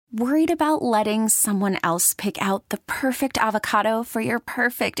Worried about letting someone else pick out the perfect avocado for your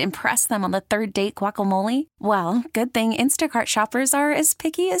perfect impress them on the third date guacamole? Well, good thing Instacart shoppers are as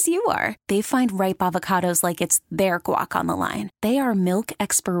picky as you are. They find ripe avocados like it's their guac on the line. They are milk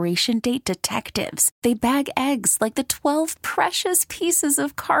expiration date detectives. They bag eggs like the 12 precious pieces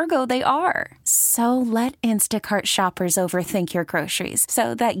of cargo they are. So let Instacart shoppers overthink your groceries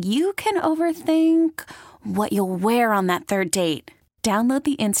so that you can overthink what you'll wear on that third date. Download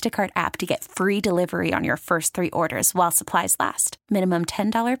the Instacart app to get free delivery on your first 3 orders while supplies last. Minimum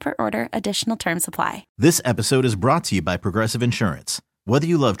 $10 per order. Additional terms apply. This episode is brought to you by Progressive Insurance. Whether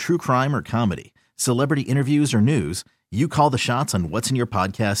you love true crime or comedy, celebrity interviews or news, you call the shots on what's in your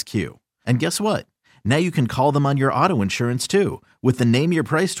podcast queue. And guess what? Now you can call them on your auto insurance too with the Name Your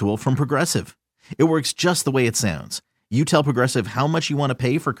Price tool from Progressive. It works just the way it sounds. You tell Progressive how much you want to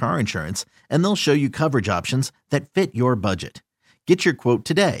pay for car insurance, and they'll show you coverage options that fit your budget. Get your quote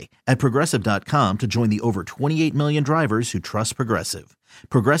today at Progressive.com to join the over 28 million drivers who trust Progressive.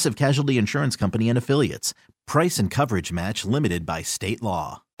 Progressive Casualty Insurance Company and Affiliates. Price and coverage match limited by state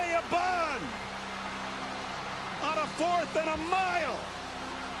law. A Bond on a 4th and a mile.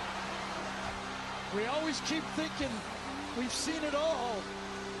 We always keep thinking we've seen it all,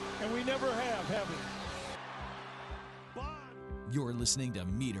 and we never have we? You're listening to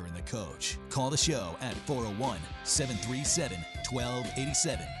Meter and the Coach. Call the show at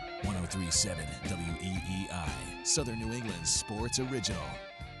 401-737-1287. 1037 WEEI. Southern New England Sports Original.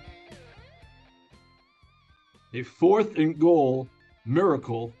 A 4th and goal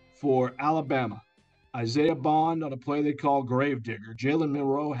miracle for Alabama. Isaiah Bond on a play they call Gravedigger. Jalen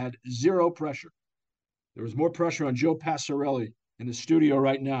Milroe had 0 pressure. There was more pressure on Joe Passarelli in the studio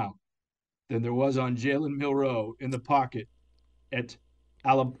right now than there was on Jalen Milroe in the pocket at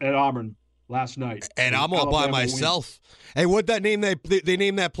Auburn last night. And I'm all by myself. Wins. Hey, what'd that name? They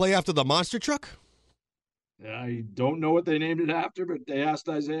named that play after the monster truck? I don't know what they named it after, but they asked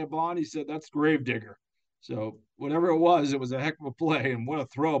Isaiah Bond. He said, that's Gravedigger. So whatever it was a heck of a play, and what a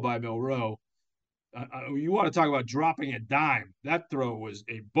throw by Milroe. You want to talk about dropping a dime. That throw was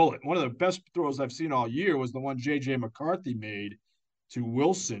a bullet. One of the best throws I've seen all year was the one J.J. McCarthy made to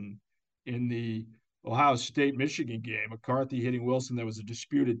Wilson in the Ohio State-Michigan game. McCarthy hitting Wilson. There was a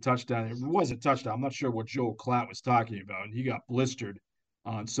disputed touchdown. It was a touchdown. I'm not sure what Joel Klatt was talking about. And he got blistered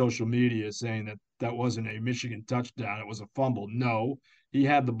on social media saying that that wasn't a Michigan touchdown. It was a fumble. No, he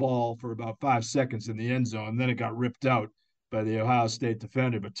had the ball for about 5 seconds in the end zone. And then it got ripped out by the Ohio State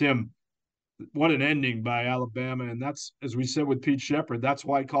defender. But Tim, what an ending by Alabama. And that's, as we said with Pete Shepard, that's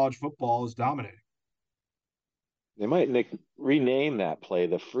why college football is dominating. They might rename that play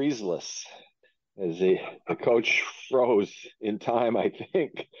the Freezeless, as the coach froze in time, I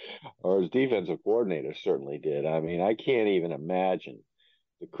think, or his defensive coordinator certainly did. I mean, I can't even imagine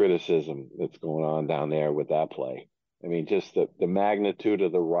the criticism that's going on down there with that play. I mean, just the magnitude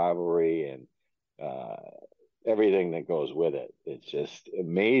of the rivalry and everything that goes with it. It's just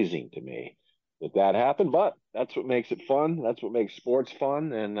amazing to me that happened, but that's what makes it fun. That's what makes sports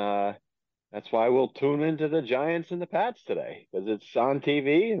fun, and that's why we'll tune into the Giants and the Pats today, because it's on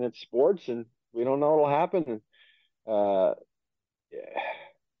TV and it's sports, and we don't know what'll happen. Yeah.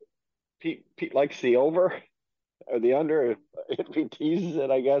 Pete likes the over or the under. If he teases it,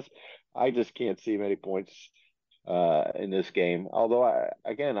 I guess. I just can't see many points in this game. Although, I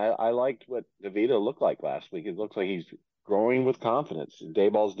liked what DeVito looked like last week. It looks like he's growing with confidence.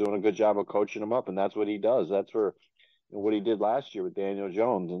 Dayball's doing a good job of coaching him up, and that's what he does. That's what he did last year with Daniel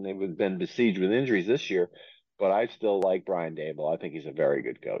Jones, and they've been besieged with injuries this year. But I still like Brian Daboll. I think he's a very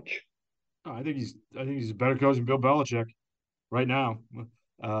good coach. I think he's a better coach than Bill Belichick right now.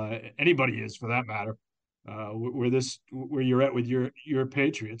 Anybody is, for that matter. Where you're at with your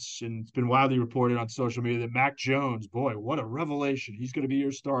Patriots, and it's been widely reported on social media that Mac Jones, boy, what a revelation! He's going to be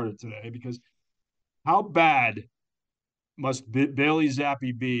your starter today, because how bad must Bailey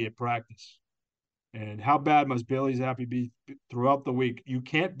Zappi be at practice, and how bad must Bailey Zappi be throughout the week? You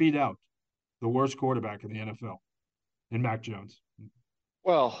can't beat out the worst quarterback in the NFL, in Mac Jones.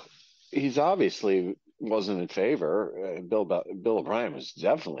 Well, he's obviously wasn't in favor. Bill O'Brien was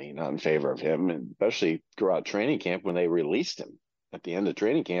definitely not in favor of him, and especially throughout training camp when they released him at the end of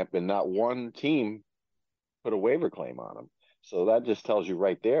training camp, and not one team put a waiver claim on him. So that just tells you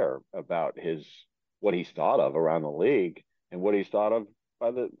right there about what he's thought of around the league and what he's thought of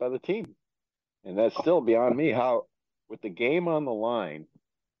by the team. And that's still beyond me how, with the game on the line,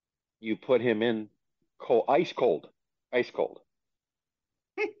 you put him in ice cold. It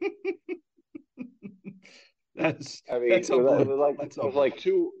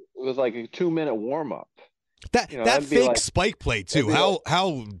was like a 2-minute warm up. That fake spike play too.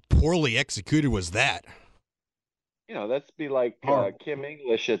 How poorly executed was that? That'd be like Kim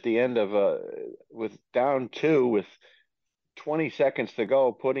English at the end of with down 2 with 20 seconds to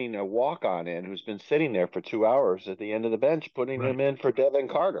go, putting a walk-on in who's been sitting there for 2 hours at the end of the bench, putting him in for Devin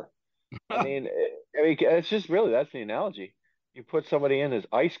Carter. I mean, it's just really, that's the analogy. You put somebody in who's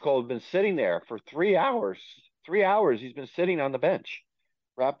ice cold, been sitting there for 3 hours. 3 hours he's been sitting on the bench,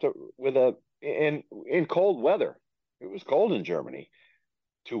 wrapped up with in cold weather. It was cold in Germany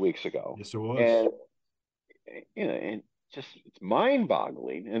 2 weeks ago. Yes, it was. And just it's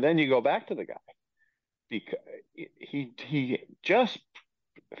mind-boggling. And then you go back to the guy because he just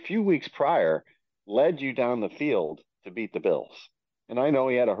a few weeks prior led you down the field to beat the Bills. And I know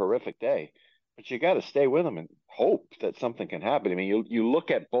he had a horrific day, but you got to stay with him and hope that something can happen. I mean, you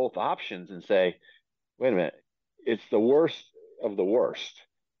look at both options and say, wait a minute, it's the worst of the worst.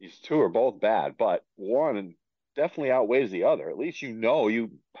 These two are both bad, but one definitely outweighs the other. At least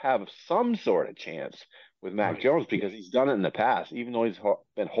you have some sort of chance with Mac Jones because he's done it in the past, even though he's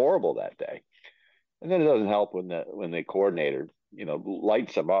been horrible that day. And then it doesn't help when the coordinator,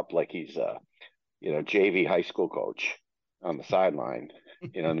 lights him up like he's JV high school coach on the sideline,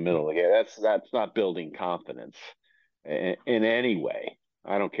 in the middle of the game. That's not building confidence in any way.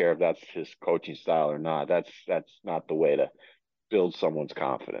 I don't care if that's his coaching style or not. That's not the way to build someone's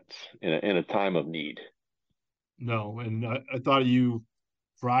confidence in a time of need. No, and I thought of you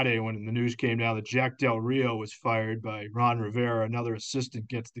Friday when the news came down that Jack Del Rio was fired by Ron Rivera. Another assistant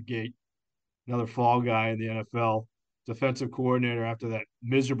gets the gate, another fall guy in the NFL, defensive coordinator after that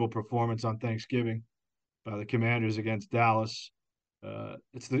miserable performance on Thanksgiving by the Commanders against Dallas.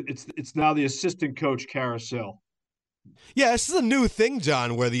 It's now the assistant coach carousel. Yeah, this is a new thing,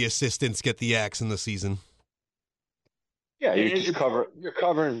 John, where the assistants get the axe in the season. Yeah, you're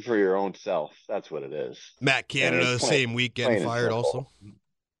covering for your own self. That's what it is. Matt Canada, same weekend, fired also.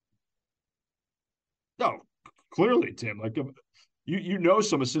 No, clearly, Tim. Like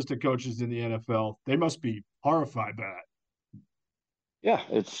some assistant coaches in the NFL. They must be horrified by that. Yeah,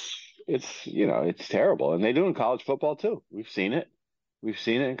 it's terrible, and they do in college football too. We've seen it. We've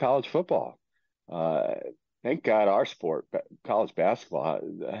seen it in college football. Thank God our sport, college basketball,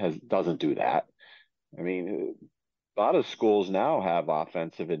 doesn't do that. I mean, a lot of schools now have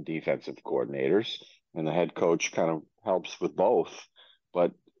offensive and defensive coordinators, and the head coach kind of helps with both.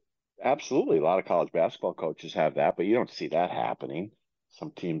 But absolutely, a lot of college basketball coaches have that, but you don't see that happening.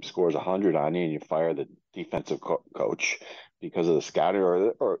 Some team scores 100 on you, and you fire the defensive coach because of the scouting,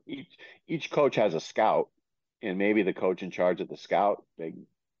 or each coach has a scout, and maybe the coach in charge of the scout, the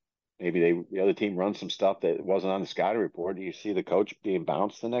other team runs some stuff that wasn't on the scouting report. Do you see the coach being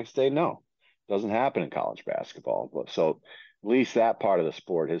bounced the next day? No, doesn't happen in college basketball. So at least that part of the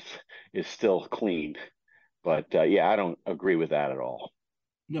sport is still clean. But I don't agree with that at all.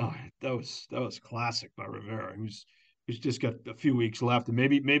 No, that was classic by Rivera. Who's just got a few weeks left, and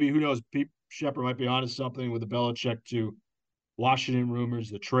maybe who knows? Pete Shepard might be onto something with the Belichick to Washington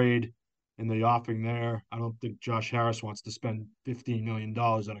rumors, the trade, and the offing there. I don't think Josh Harris wants to spend $15 million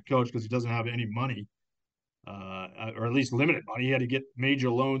on a coach because he doesn't have any money, or at least limited money. He had to get major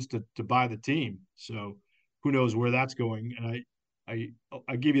loans to buy the team. So who knows where that's going? And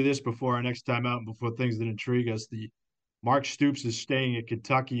I give you this before our next time out and before things that intrigue us. The Mark Stoops is staying at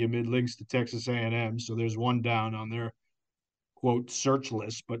Kentucky amid links to Texas A&M. So there's one down on their quote search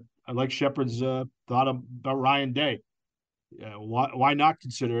list. But I like Shepard's thought about Ryan Day. Why not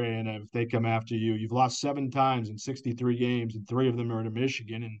consider A&M if they come after you? You've lost 7 times in 63 games, and 3 of them are to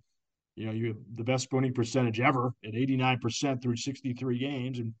Michigan. And, you have the best winning percentage ever at 89% through 63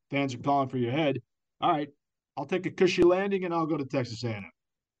 games, and fans are calling for your head. All right, I'll take a cushy landing, and I'll go to Texas A&M.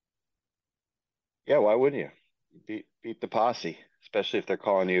 Yeah, why wouldn't you? Beat the posse, especially if they're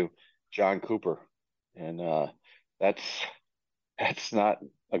calling you John Cooper. And that's not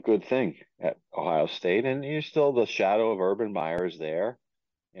a good thing at Ohio State. And you're still the shadow of Urban Meyer's there,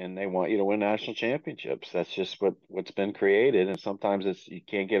 and they want you to win national championships. That's just what's been created. And sometimes you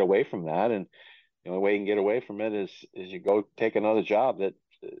can't get away from that. And the only way you can get away from it is you go take another job that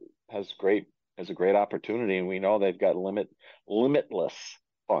has a great opportunity. And we know they've got limitless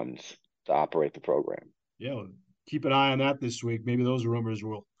funds to operate the program. Yeah. Well, keep an eye on that this week. Maybe those rumors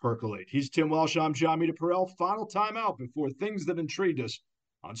will percolate. He's Tim Welsh. I'm Jon Meterperal. Final timeout before things that intrigued us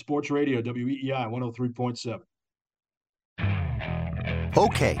on Sports Radio, WEEI 103.7.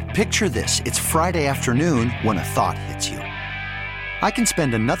 Okay, picture this. It's Friday afternoon when a thought hits you. I can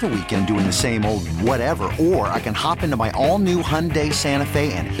spend another weekend doing the same old whatever, or I can hop into my all-new Hyundai Santa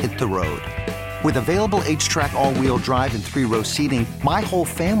Fe and hit the road. With available H-Track all-wheel drive and 3-row seating, my whole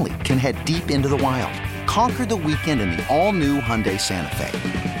family can head deep into the wild. Conquer the weekend in the all-new Hyundai Santa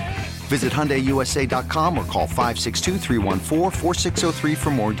Fe. Visit HyundaiUSA.com or call 562-314-4603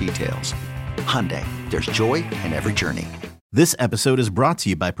 for more details. Hyundai, there's joy in every journey. This episode is brought to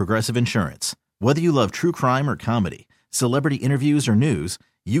you by Progressive Insurance. Whether you love true crime or comedy, celebrity interviews or news,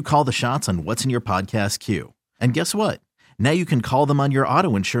 you call the shots on what's in your podcast queue. And guess what? Now you can call them on your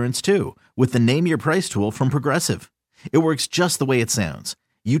auto insurance too with the Name Your Price tool from Progressive. It works just the way it sounds.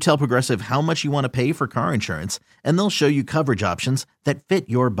 You tell Progressive how much you want to pay for car insurance, and they'll show you coverage options that fit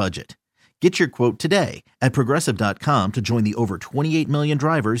your budget. Get your quote today at Progressive.com to join the over 28 million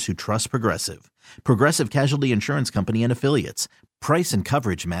drivers who trust Progressive. Progressive Casualty Insurance Company and Affiliates. Price and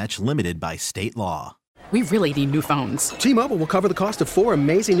coverage match limited by state law. We really need new phones. T-Mobile will cover the cost of 4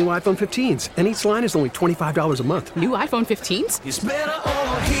 amazing new iPhone 15s, and each line is only $25 a month. New iPhone 15s? It's better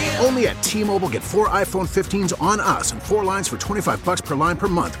over here. Only at T-Mobile, get 4 iPhone 15s on us and 4 lines for $25 per line per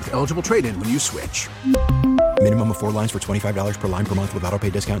month with eligible trade-in when you switch. Minimum of 4 lines for $25 per line per month with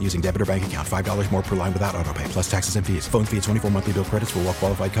autopay discount using debit or bank account. $5 more per line without autopay, plus taxes and fees. Phone fee at 24 monthly bill credits for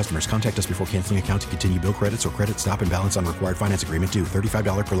well-qualified customers. Contact us before canceling account to continue bill credits or credit stop and balance on required finance agreement due.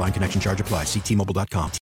 $35 per line connection charge applies. See T-Mobile.com.